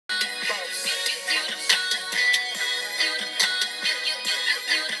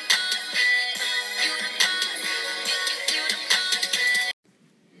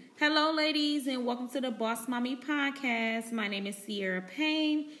and welcome to the Boss Mommy Podcast. My name is Sierra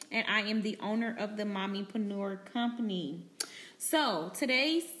Payne, and I am the owner of the Mommypreneur Company. So,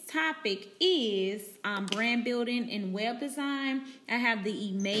 today's topic is brand building and web design. I have the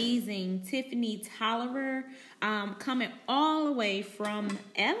amazing Tiffany Tolliver coming all the way from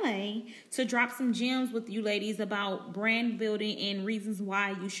LA to drop some gems with you ladies about brand building and reasons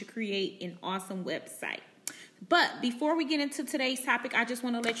why you should create an awesome website. But before we get into today's topic, I just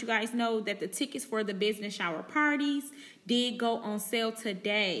want to let you guys know that the tickets for the business shower parties did go on sale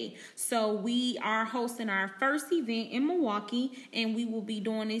today. So we are hosting our first event in Milwaukee, and we will be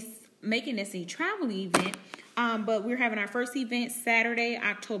making this a travel event. But we're having our first event Saturday,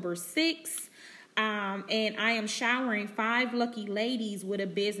 October 6th. And I am showering 5 lucky ladies with a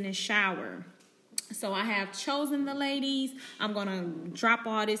business shower. So I have chosen the ladies. I'm going to drop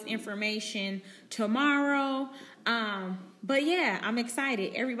all this information tomorrow. But yeah, I'm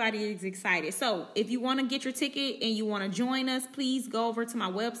excited. Everybody is excited. So if you want to get your ticket and you want to join us, please go over to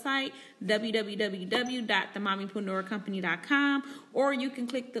my website, www.themommypreneurcompany.com, or you can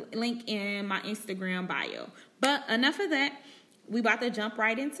click the link in my Instagram bio. But enough of that. We about to jump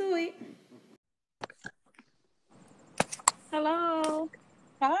right into it. Hello.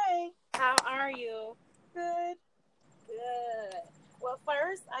 Hi. How are you? Good. Good. Well,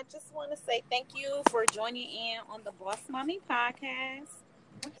 first, I just want to say thank you for joining in on the Boss Mommy Podcast.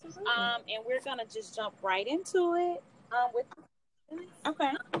 Absolutely. And we're gonna just jump right into it.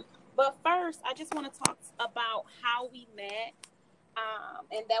 Okay. But first, I just want to talk about how we met.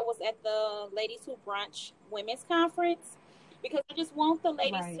 And that was at the Ladies Who Brunch Women's Conference. Because I just want the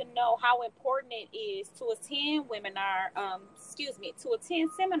ladies to know how important it is to attend to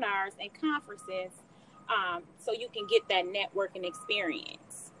attend seminars and conferences, so you can get that networking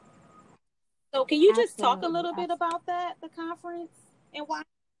experience. So can you just talk a little bit about that, the conference, and why?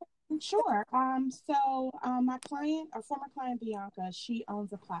 Sure. My client, or former client Bianca, she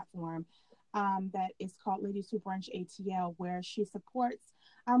owns a platform that is called Ladies Who Brunch ATL, where she supports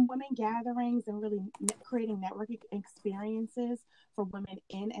women gatherings and really creating networking experiences for women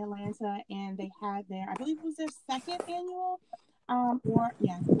in Atlanta. And they had I believe it was their second annual, it was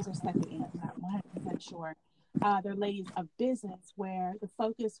their second annual, not 100% sure. Their Ladies of Business, where the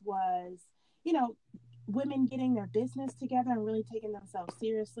focus was, women getting their business together and really taking themselves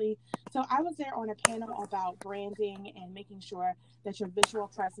seriously. So I was there on a panel about branding and making sure that your visual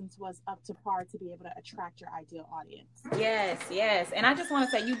presence was up to par to be able to attract your ideal audience. Yes. And I just want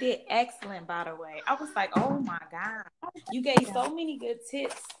to say you did excellent, by the way. I was like, oh my God. You gave so many good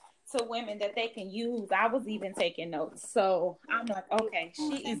tips to women that they can use. I was even taking notes. So I'm like, okay,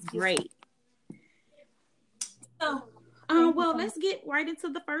 she is great. So, let's get right into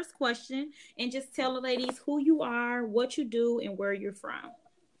the first question and just tell the ladies who you are, what you do, and where you're from.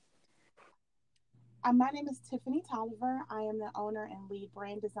 My name is Tiffany Tolliver. I am the owner and lead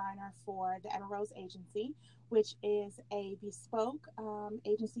brand designer for the Emma Rose Agency, which is a bespoke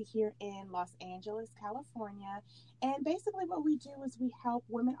agency here in Los Angeles, California. And basically what we do is we help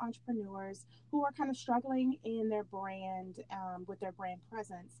women entrepreneurs who are kind of struggling in their brand, with their brand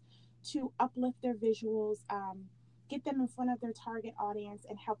presence, to uplift their visuals, get them in front of their target audience,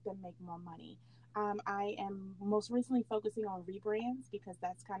 and help them make more money. I am most recently focusing on rebrands because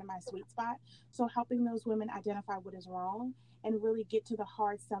that's kind of my sweet spot. So helping those women identify what is wrong and really get to the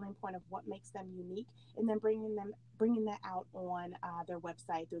hard selling point of what makes them unique, and then bringing that out on their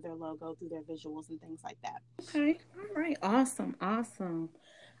website through their logo, through their visuals and things like that. Okay. All right. Awesome.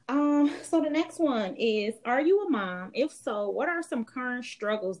 So the next one is, are you a mom? If so, what are some current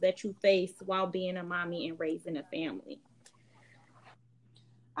struggles that you face while being a mommy and raising a family?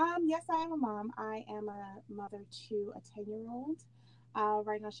 Yes, I am a mom. I am a mother to a 10-year-old.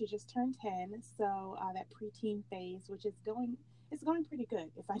 Right now she just turned 10. So that preteen phase, which is it's going pretty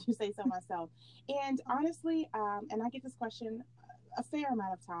good, if I do say so myself. And honestly, and I get this question a fair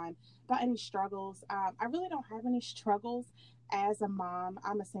amount of time about any struggles. I really don't have any struggles as a mom.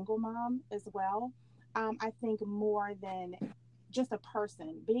 I'm a single mom as well. I think more than just a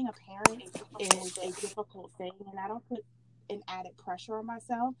person, being a parent is a difficult thing, and I don't put an added pressure on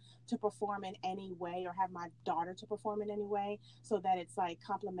myself to perform in any way, or have my daughter to perform in any way, so that it's like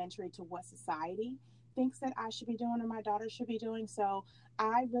complementary to what society thinks that I should be doing or my daughter should be doing. So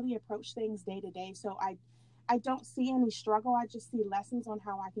I really approach things day to day. So I don't see any struggle. I just see lessons on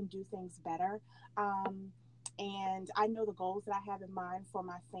how I can do things better. And I know the goals that I have in mind for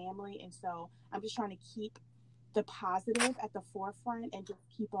my family. And so I'm just trying to keep the positive at the forefront and just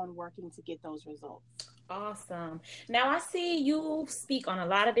keep on working to get those results. Awesome. Now I see you speak on a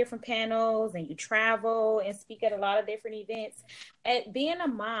lot of different panels and you travel and speak at a lot of different events. At being a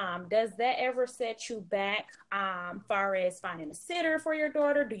mom, does that ever set you back far as finding a sitter for your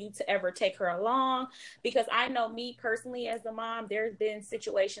daughter? Do you ever take her along? Because I know me personally as a mom, there's been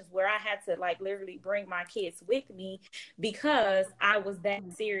situations where I had to like literally bring my kids with me because I was that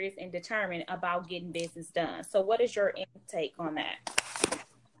serious and determined about getting business done. So what is your intake on that?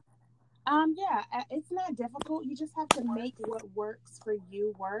 Yeah, it's not difficult. You just have to make what works for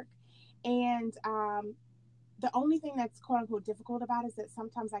you work. And the only thing that's quote unquote difficult about it is that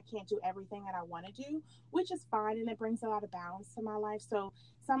sometimes I can't do everything that I want to do, which is fine, and it brings a lot of balance to my life. So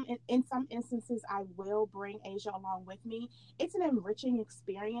in some instances, I will bring Asia along with me. It's an enriching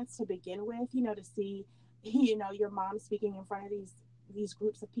experience to begin with, to see, your mom speaking in front of these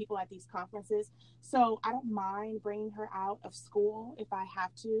groups of people at these conferences. So I don't mind bringing her out of school if I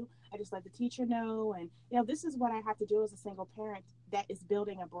have to. I just let the teacher know, and this is what I have to do as a single parent that is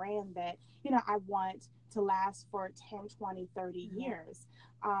building a brand that I want to last for 10, 20, 30 years.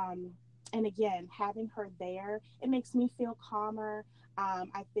 And again, having her there, it makes me feel calmer.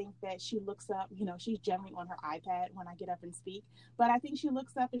 I think that she looks up, she's generally on her iPad when I get up and speak, but I think she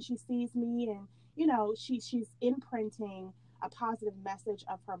looks up and she sees me, and she's imprinting a positive message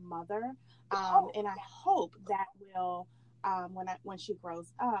of her mother. And I hope that will, when she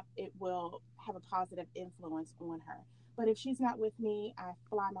grows up, it will have a positive influence on her. But if she's not with me, I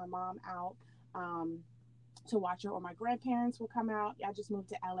fly my mom out to watch her, or my grandparents will come out. I just moved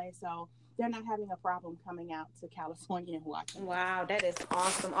to LA, so they're not having a problem coming out to California and watching. Wow, that is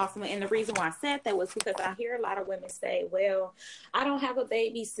awesome. Awesome. And the reason why I said that was because I hear a lot of women say, well, I don't have a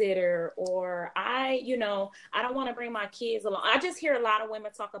babysitter, or I don't want to bring my kids along. I just hear a lot of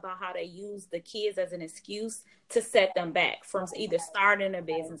women talk about how they use the kids as an excuse to set them back from either starting a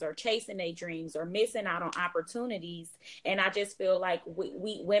business or chasing their dreams or missing out on opportunities. And I just feel like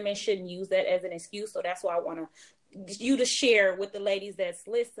we women shouldn't use that as an excuse. So that's why I want you to share with the ladies that's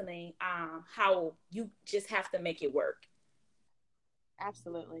listening how you just have to make it work.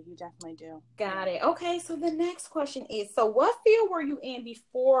 Absolutely, you definitely do. Got it. Okay, so the next question is, so what field were you in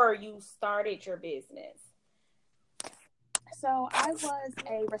before you started your business? So I was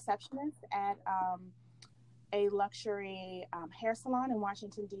a receptionist at a luxury hair salon in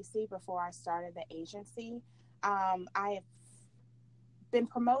Washington, D.C. before I started the agency. I have been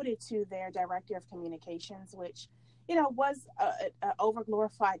promoted to their director of communications, which was a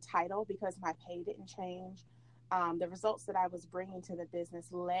overglorified title because my pay didn't change. The results that I was bringing to the business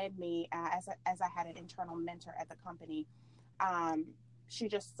led me, as I had an internal mentor at the company. She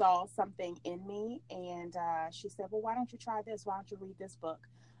just saw something in me, and she said, well, why don't you try this? Why don't you read this book?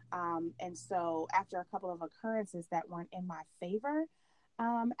 And so after a couple of occurrences that weren't in my favor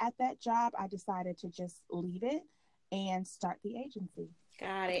at that job, I decided to just leave it and start the agency.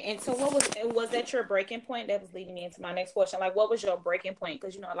 Got it. And so was that your breaking point? That was leading me into my next question. Like, what was your breaking point?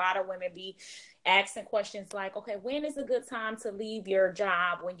 Because, a lot of women be asking questions like, okay, when is a good time to leave your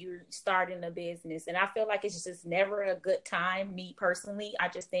job when you're starting a business? And I feel like it's just never a good time, me personally. I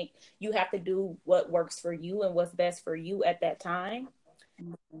just think you have to do what works for you and what's best for you at that time.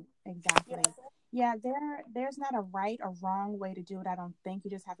 Exactly. Yeah, there's not a right or wrong way to do it. I don't think. You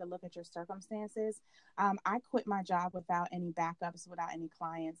just have to look at your circumstances. I quit my job without any backups, without any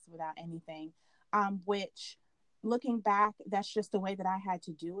clients, without anything. Which, looking back, that's just the way that I had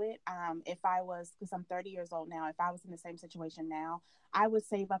to do it. If I was, because I'm 30 years old now, if I was in the same situation now, I would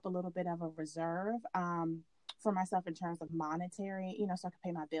save up a little bit of a reserve. For myself in terms of monetary, so I could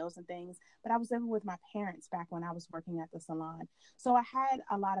pay my bills and things. But I was living with my parents back when I was working at the salon. So I had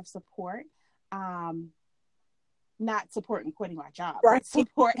a lot of support. Not support in quitting my job, right? But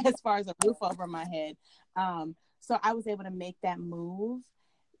support as far as a roof over my head. So I was able to make that move.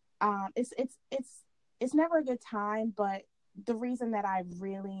 It's never a good time, but the reason that I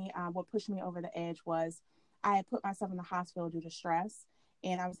really what pushed me over the edge was I had put myself in the hospital due to stress,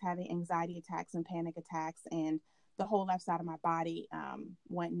 and I was having anxiety attacks and panic attacks, and the whole left side of my body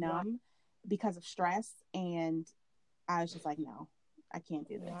went numb because of stress, and I was just like, no, I can't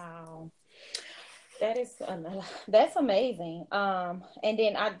do this. Wow. That's amazing. And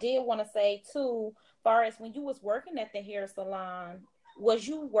then I did want to say too, far as when you was working at the hair salon, was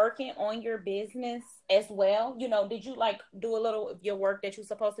you working on your business as well? Did you like do a little of your work that you're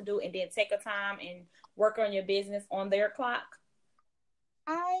supposed to do and then take a time and work on your business on their clock?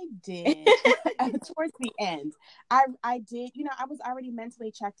 I did towards the end. I did, I was already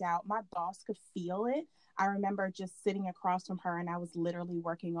mentally checked out. My boss could feel it. I remember just sitting across from her, and I was literally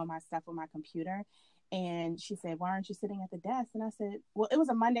working on my stuff on my computer. And she said, "Why aren't you sitting at the desk?" And I said, "Well, it was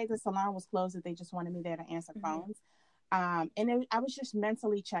a Monday. The salon was closed. That they just wanted me there to answer phones." I was just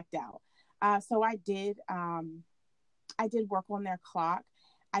mentally checked out. So I did. I did work on their clock.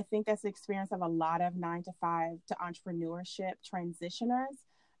 I think that's the experience of a lot of 9 to 5 to entrepreneurship transitioners.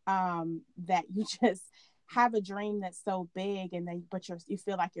 That you just have a dream that's so big, and then you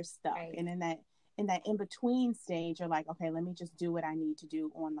feel like you're stuck, Right. and in that in between stage, you're like, okay, let me just do what I need to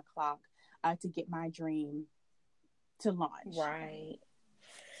do on the clock to get my dream to launch. Right.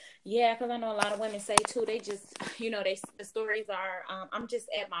 Yeah, because I know a lot of women say too, they just, the stories are, I'm just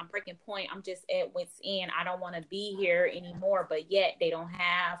at my breaking point. I'm just at what's in. I don't want to be here anymore. But yet they don't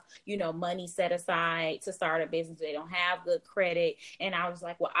have, money set aside to start a business. They don't have good credit. And I was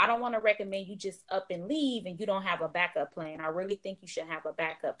like, well, I don't want to recommend you just up and leave and you don't have a backup plan. I really think you should have a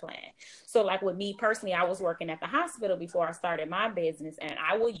backup plan. So like with me personally, I was working at the hospital before I started my business, and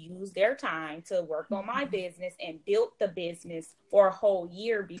I will use their time to work on my business and build the business for a whole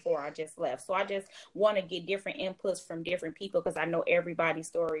year before I just left. So I just want to get different inputs from different people because I know everybody's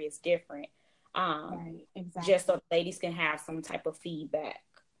story is different. Right, exactly. Just so ladies can have some type of feedback.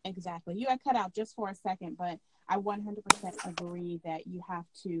 Exactly. You got cut out just for a second, but I 100% agree that you have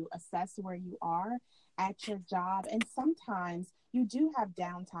to assess where you are at your job. And sometimes you do have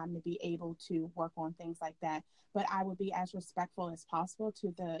downtime to be able to work on things like that. But I would be as respectful as possible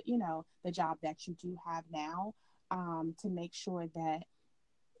to the job that you do have now, to make sure that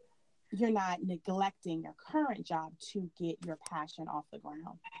you're not neglecting your current job to get your passion off the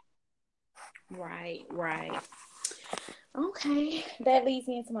ground. Right, right. Okay, that leads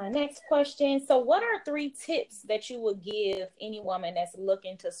me into my next question. So, what are 3 tips that you would give any woman that's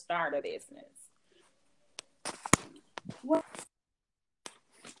looking to start a business? Well,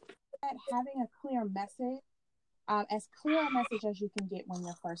 having a clear message, as clear a message as you can get when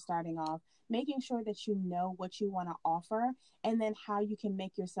you're first starting off, making sure that you know what you want to offer and then how you can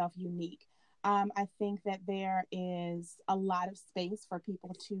make yourself unique. I think that there is a lot of space for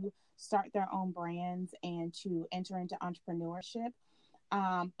people to start their own brands and to enter into entrepreneurship.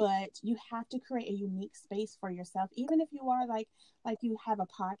 But you have to create a unique space for yourself, even if you are like you have a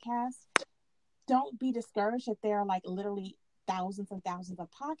podcast. Don't be discouraged if there are like literally thousands and thousands of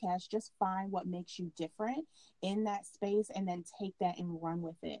podcasts. Just find what makes you different in that space and then take that and run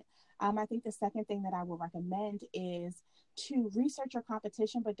with it. I think the second thing that I would recommend is to research your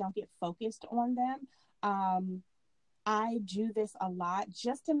competition, but don't get focused on them. I do this a lot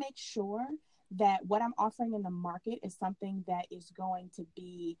just to make sure that what I'm offering in the market is something that is going to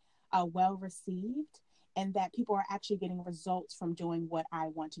be well received and that people are actually getting results from doing what I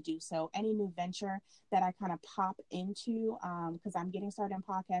want to do. So any new venture that I kind of pop into, because I'm getting started in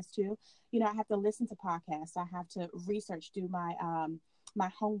podcasts too, I have to listen to podcasts. I have to research, do my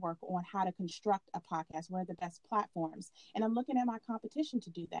homework on how to construct a podcast, what are the best platforms. And I'm looking at my competition to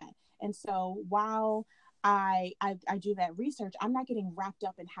do that. And so while I do that research, I'm not getting wrapped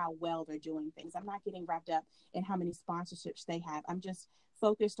up in how well they're doing things. I'm not getting wrapped up in how many sponsorships they have. I'm just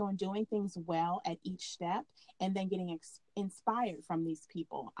focused on doing things well at each step and then getting inspired from these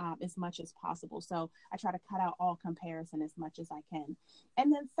people as much as possible. So I try to cut out all comparison as much as I can.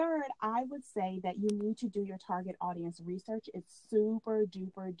 And then third, I would say that you need to do your target audience research. It's super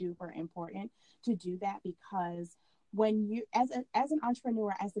duper duper important to do that because when you as an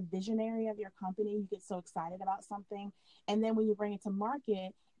entrepreneur, as a visionary of your company, you get so excited about something, and then when you bring it to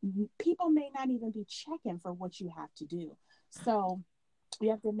market, people may not even be checking for what you have to do. So you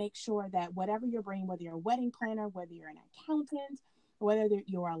have to make sure that whatever you're bringing, whether you're a wedding planner, whether you're an accountant, whether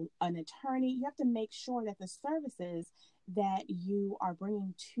you're an attorney, you have to make sure that the services that you are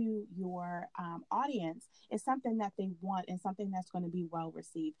bringing to your audience is something that they want and something that's going to be well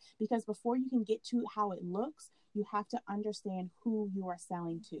received. Because before you can get to how it looks, you have to understand who you are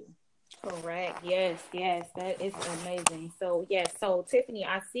selling to. Correct. Yes, yes, that is amazing. So, yes, so Tiffany,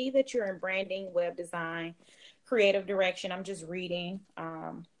 I see that you're in branding, web design, creative direction. I'm just reading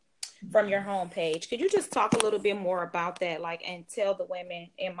from your homepage. Could you just talk a little bit more about that, like, and tell the women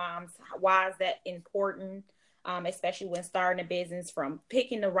and moms why is that important, especially when starting a business, from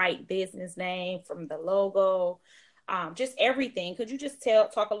picking the right business name, from the logo, just everything. Could you just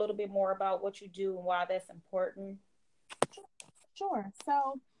talk a little bit more about what you do and why that's important? Sure.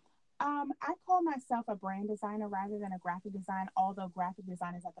 So I call myself a brand designer rather than a graphic design, although graphic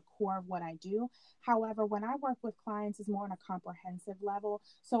design is at the core of what I do. However, when I work with clients, it's more on a comprehensive level.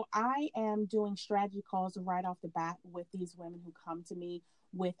 So I am doing strategy calls right off the bat with these women who come to me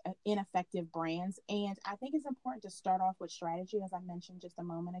with ineffective brands. And I think it's important to start off with strategy, as I mentioned just a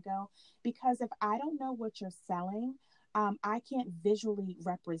moment ago, because if I don't know what you're selling, I can't visually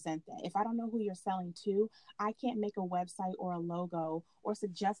represent that. If I don't know who you're selling to, I can't make a website or a logo or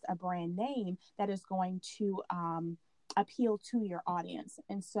suggest a brand name that is going to appeal to your audience.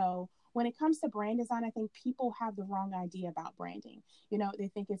 And so when it comes to brand design, I think people have the wrong idea about branding. You know, they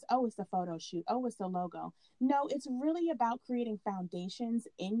think it's the photo shoot. Oh, it's the logo. No, it's really about creating foundations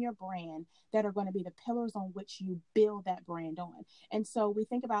in your brand that are going to be the pillars on which you build that brand on. And so we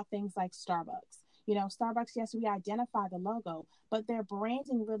think about things like Starbucks. You know, Starbucks, yes, we identify the logo, but their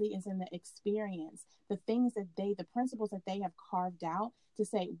branding really is in the experience, the things that the principles that they have carved out to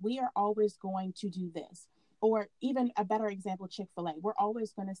say, we are always going to do this. Or even a better example, Chick-fil-A. We're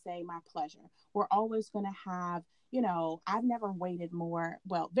always going to say my pleasure. We're always going to have, you know, I've never waited more.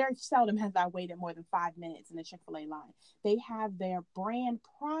 Well, very seldom have I waited more than 5 minutes in the Chick-fil-A line. They have their brand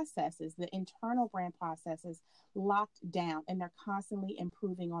processes, the internal brand processes locked down, and they're constantly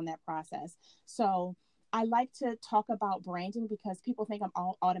improving on that process. So I like to talk about branding because people think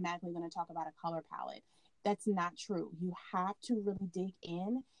I'm automatically going to talk about a color palette. That's not true. You have to really dig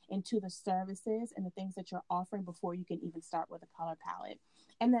into the services and the things that you're offering before you can even start with a color palette.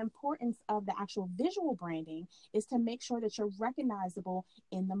 And the importance of the actual visual branding is to make sure that you're recognizable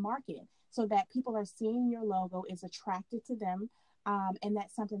in the market so that people are seeing your logo, is attracted to them, and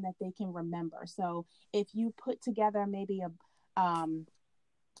that's something that they can remember. So if you put together maybe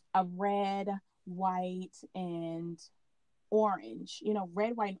a red, white, and orange, you know,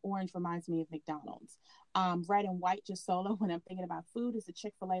 red, white, and orange reminds me of McDonald's. Red and white just solo when I'm thinking about food is the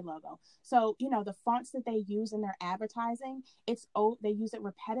Chick-fil-A logo. So, you know, the fonts that they use in their advertising, they use it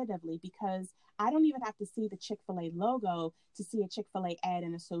repetitively because I don't even have to see the Chick-fil-A logo to see a Chick-fil-A ad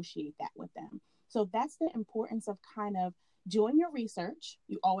and associate that with them. So that's the importance of kind of doing your research.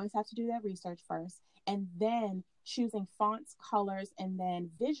 You always have to do that research first, and then choosing fonts, colors, and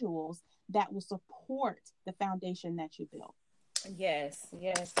then visuals that will support the foundation that you build. Yes,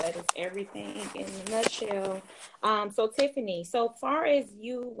 yes, that is everything in a nutshell. So Tiffany, so far as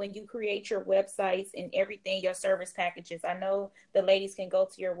you, when you create your websites and everything, your service packages, I know the ladies can go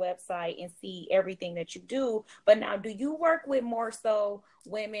to your website and see everything that you do, but now do you work with more so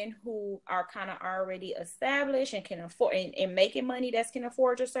women who are kind of already established and can afford and making money that can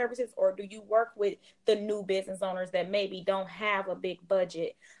afford your services, or do you work with the new business owners that maybe don't have a big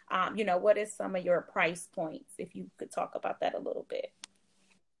budget? You know, what is some of your price points, if you could talk about that a little bit?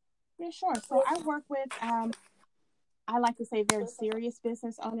 Yeah, sure. So I work with, I like to say, very serious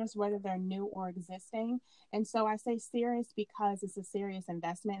business owners, whether they're new or existing. And so I say serious because it's a serious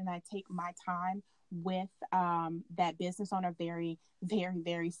investment, and I take my time with that business owner very, very,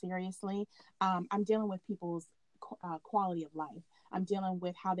 very seriously. I'm dealing with people's quality of life. I'm dealing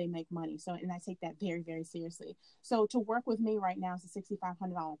with how they make money. So, and I take that very, very seriously. So to work with me right now is a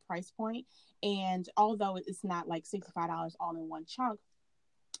 $6,500 price point. And although it's not like $65 all in one chunk,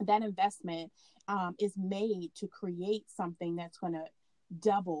 that investment is made to create something that's going to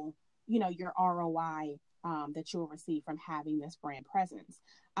double, you know, your ROI that you'll receive from having this brand presence.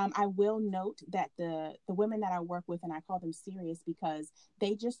 I will note that the women that I work with, and I call them serious because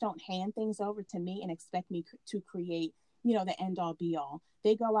they just don't hand things over to me and expect me to create, you know, the end all be all.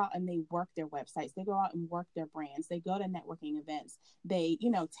 They go out and they work their websites. They go out and work their brands. They go to networking events. They, you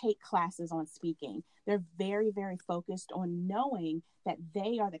know, take classes on speaking. They're very, very focused on knowing that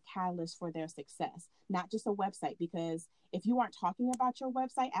they are the catalyst for their success, not just a website. Because if you aren't talking about your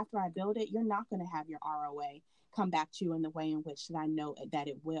website after I build it, you're not going to have your ROA come back to you in the way in which I know that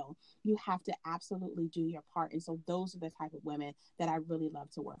it will. You have to absolutely do your part. And so those are the type of women that I really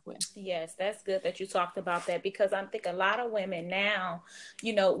love to work with. Yes, that's good that you talked about that, because I think a lot of women now,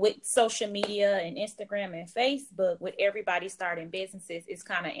 you know, with social media and Instagram and Facebook, with everybody starting businesses, is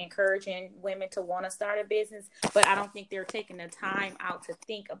kind of encouraging women to want to start a business. But I don't think they're taking the time out to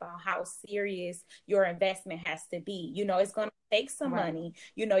think about how serious your investment has to be. You know, it's going to take some money.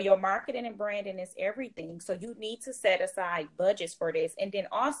 You know, your marketing and branding is everything. So you need to set aside budgets for this. And then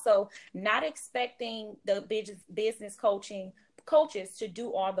also not expecting the business coaches to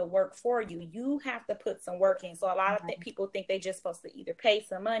do all the work for you. You have to put some work in. So a lot of people think they just supposed to either pay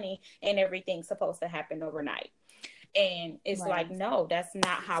some money and everything's supposed to happen overnight. And it's like, no, that's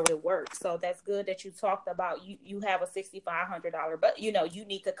not how it works. So that's good that you talked about you have a $6,500, but you know, you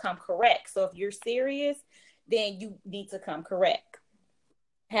need to come correct. So if you're serious, then you need to come correct.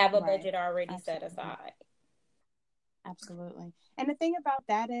 Have a budget already set aside. Absolutely. And the thing about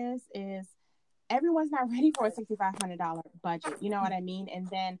that is everyone's not ready for a $6,500 budget. You know what I mean? And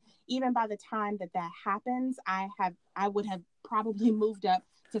then even by the time that happens, I would have probably moved up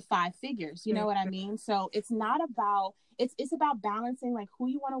to 5 figures. You know what I mean? So it's not about, it's about balancing like who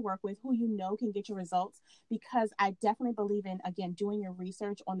you want to work with, who you know can get your results, because I definitely believe in, again, doing your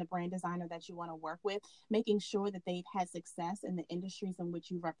research on the brand designer that you want to work with, making sure that they've had success in the industries in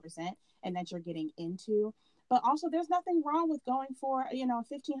which you represent and that you're getting into. But also, there's nothing wrong with going for, a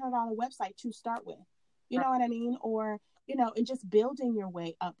 $1,500 website to start with. You know what I mean? Or, and just building your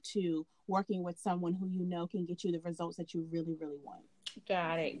way up to working with someone who you know can get you the results that you really, really want.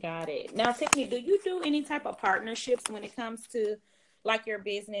 Got it. Now, Tiffany, do you do any type of partnerships when it comes to like your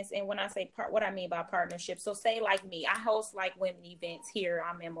business? And when I say what I mean by partnerships, so say like me, I host like women events here.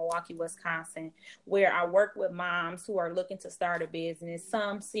 I'm in Milwaukee, Wisconsin, where I work with moms who are looking to start a business,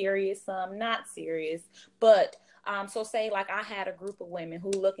 some serious, some not serious. But so say like I had a group of women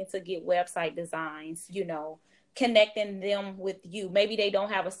who looking to get website designs, connecting them with you. Maybe they don't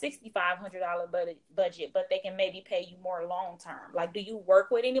have a $6,500 budget, but they can maybe pay you more long term. Like, do you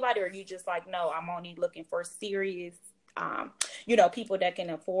work with anybody, or are you just like, no, I'm only looking for serious, people that can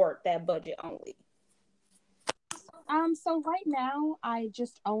afford that budget only? So right now, I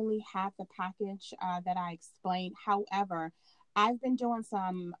just only have the package that I explained. However, I've been doing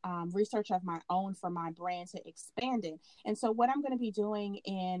some research of my own for my brand to expand it. And so what I'm going to be doing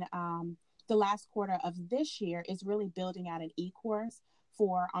in the last quarter of this year is really building out an e-course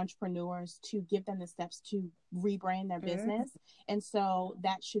for entrepreneurs to give them the steps to rebrand their business. And so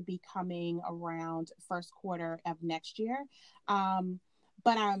that should be coming around first quarter of next year.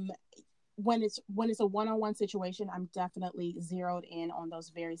 But when it's a one-on-one situation, I'm definitely zeroed in on those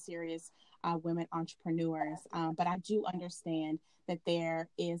very serious women entrepreneurs. But I do understand that there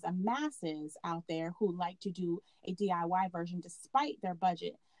is a masses out there who like to do a DIY version despite their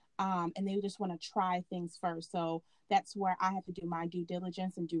budget. And they just want to try things first. So that's where I have to do my due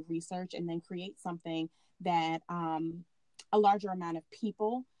diligence and do research and then create something that a larger amount of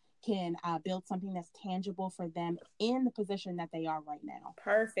people can build something that's tangible for them in the position that they are right now.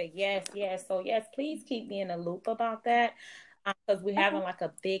 Perfect. Yes. So yes, please keep me in the loop about that. Because we're having like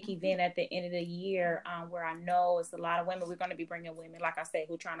a big event at the end of the year where I know it's a lot of women. We're going to be bringing women, like I said,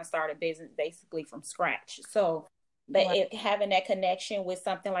 who are trying to start a business basically from scratch. So but having that connection with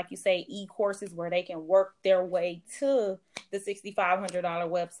something like you say, e-courses where they can work their way to the $6,500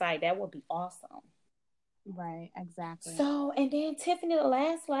 website, that would be awesome. Right, exactly. So, and then Tiffany, the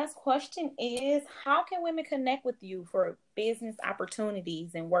last question is, how can women connect with you for business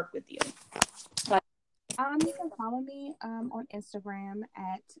opportunities and work with you? You can follow me on Instagram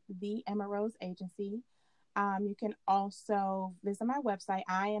at the Emma Rose Agency. You can also visit my website.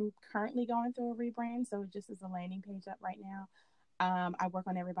 I am currently going through a rebrand, so it just is a landing page up right now. I work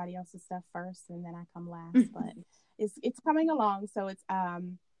on everybody else's stuff first, and then I come last. But it's coming along. So it's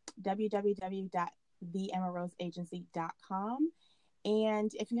www.theemmaroseagency.com.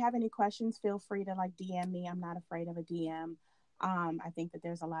 And if you have any questions, feel free to DM me. I'm not afraid of a DM. I think that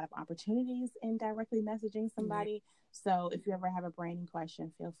there's a lot of opportunities in directly messaging somebody. So if you ever have a branding question,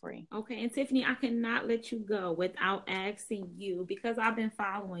 feel free. Okay. And Tiffany, I cannot let you go without asking you, because I've been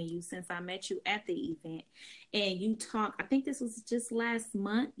following you since I met you at the event, and you talked, I think this was just last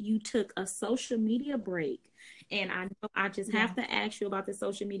month, you took a social media break. And I know I just have to ask you about the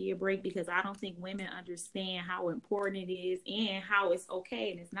social media break, because I don't think women understand how important it is and how it's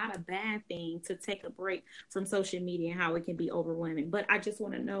okay. And it's not a bad thing to take a break from social media and how it can be overwhelming. But I just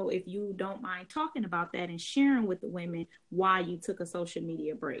want to know if you don't mind talking about that and sharing with the women why you took a social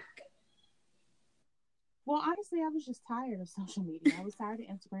media break. Well, honestly, I was just tired of social media. I was tired of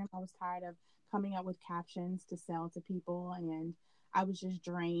Instagram. I was tired of coming up with captions to sell to people, and I was just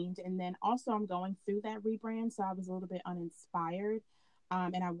drained. And then also I'm going through that rebrand, so I was a little bit uninspired.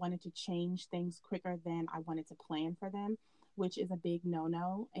 And I wanted to change things quicker than I wanted to plan for them, which is a big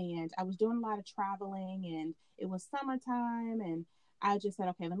no-no. And I was doing a lot of traveling, and it was summertime, and I just said,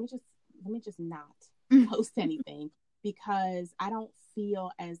 okay, let me just not post anything, because I don't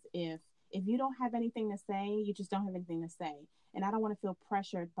feel as if you don't have anything to say, you just don't have anything to say. And I don't want to feel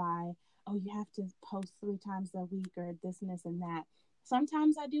pressured by, oh, you have to post 3 times a week or this and this and that.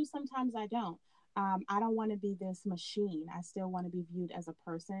 Sometimes I do, sometimes I don't. I don't want to be this machine. I still want to be viewed as a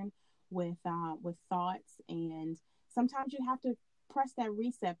person with thoughts. And sometimes you have to press that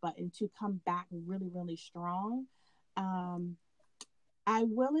reset button to come back really, really strong. I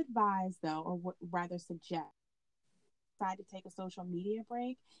will advise, though, or rather suggest, decide to take a social media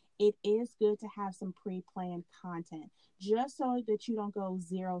break, it is good to have some pre-planned content, just so that you don't go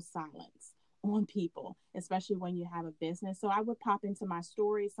zero silence on people, especially when you have a business. So I would pop into my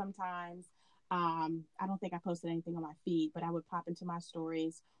stories sometimes, I don't think I posted anything on my feed, but I would pop into my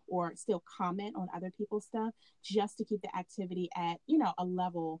stories or still comment on other people's stuff just to keep the activity at,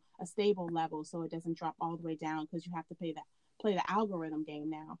 a stable level, so it doesn't drop all the way down because you have to play the algorithm game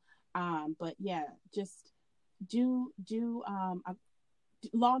now. But yeah, just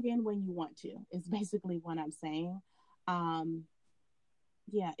log in when you want to is basically what I'm saying.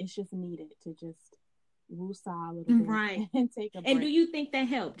 Yeah, it's just needed to just woosah a little bit, right, and take a break. And do you think that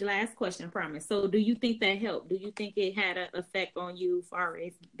helped? Last question, I promise. So do you think that helped? Do you think it had an effect on you as far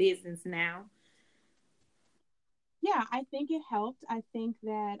as business now? Yeah, I think it helped. I think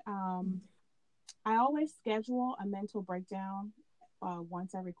that I always schedule a mental breakdown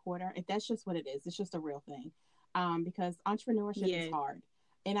once every quarter. If that's just what it is, it's just a real thing. Because entrepreneurship is Yeah. hard,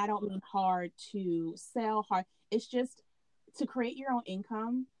 and I don't mean hard to sell. Hard, it's just to create your own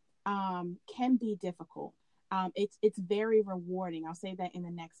income can be difficult. It's very rewarding. I'll say that in the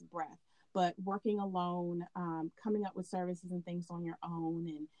next breath. But working alone, coming up with services and things on your own,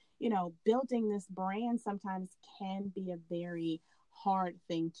 and building this brand sometimes can be a very hard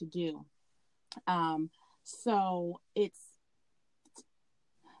thing to do. Um, so it's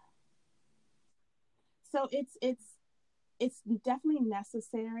definitely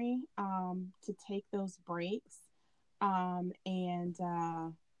necessary to take those breaks. And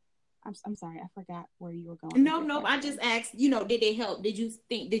I'm sorry, I forgot where you were going with No, your no. I just question. asked. Did it help? Did you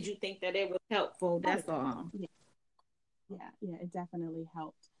think that it was helpful? Oh, That's all. yeah, yeah, it definitely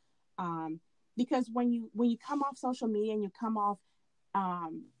helped. Because when you come off social media and you come off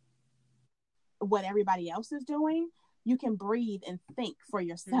um, what everybody else is doing, you can breathe and think for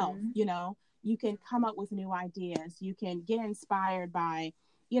yourself. Mm-hmm. You can come up with new ideas. You can get inspired by,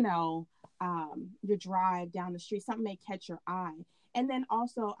 you know, your drive down the street. Something may catch your eye. And then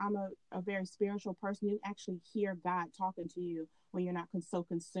also, I'm a very spiritual person. You actually hear God talking to you when you're not so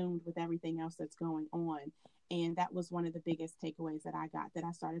consumed with everything else that's going on. And that was one of the biggest takeaways that I got, that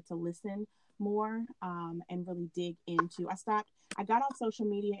I started to listen more and really dig into. I got off social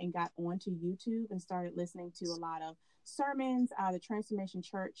media and got onto YouTube and started listening to a lot of sermons. The Transformation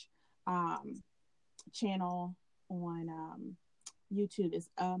Church channel on YouTube is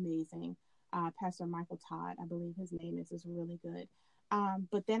amazing. Pastor Michael Todd, I believe his name is really good.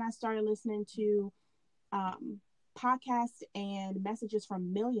 But then I started listening to podcasts and messages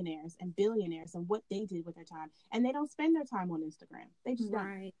from millionaires and billionaires and what they did with their time. And they don't spend their time on Instagram. They just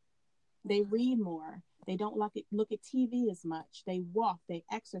don't. They read more. They don't look at TV as much. They walk, they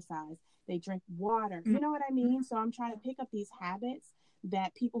exercise, they drink water. You know what I mean? So I'm trying to pick up these habits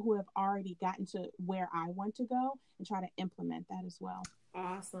that people who have already gotten to where I want to go and try to implement that as well.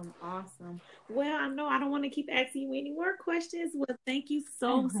 Awesome, awesome. Well, I know I don't want to keep asking you any more questions. Well, thank you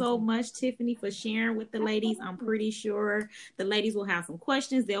so much, Tiffany, for sharing with the ladies. I'm pretty sure the ladies will have some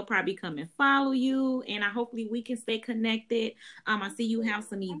questions. They'll probably come and follow you, and hopefully we can stay connected. I see you have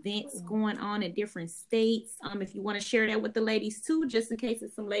some events going on in different states. If you want to share that with the ladies too, just in case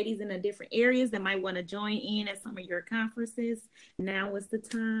there's some ladies in the different areas that might want to join in at some of your conferences, now is the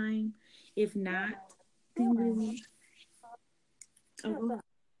time. If not, then we will.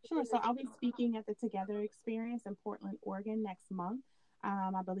 Sure. So I'll be speaking at the Together Experience in Portland, Oregon next month.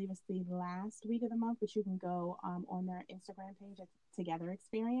 I believe it's the last week of the month, but you can go on their Instagram page at Together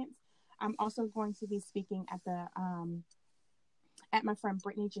Experience. I'm also going to be speaking at my friend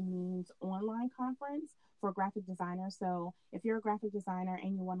Brittany Janine's online conference for graphic designers. So if you're a graphic designer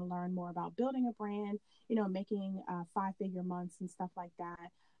and you want to learn more about building a brand, making 5-figure months and stuff like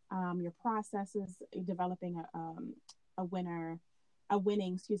that, your processes, developing a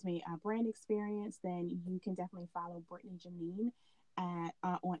winning brand experience, then you can definitely follow Brittany Janine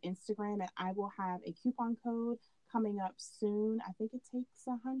on Instagram, and I will have a coupon code coming up soon. I think it takes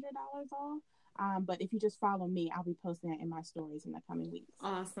 $100 off. But if you just follow me, I'll be posting that in my stories in the coming weeks.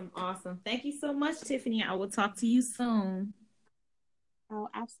 Awesome. Thank you so much, Tiffany. I will talk to you soon. Oh,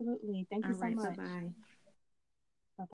 absolutely. Thank you so much. Bye-bye.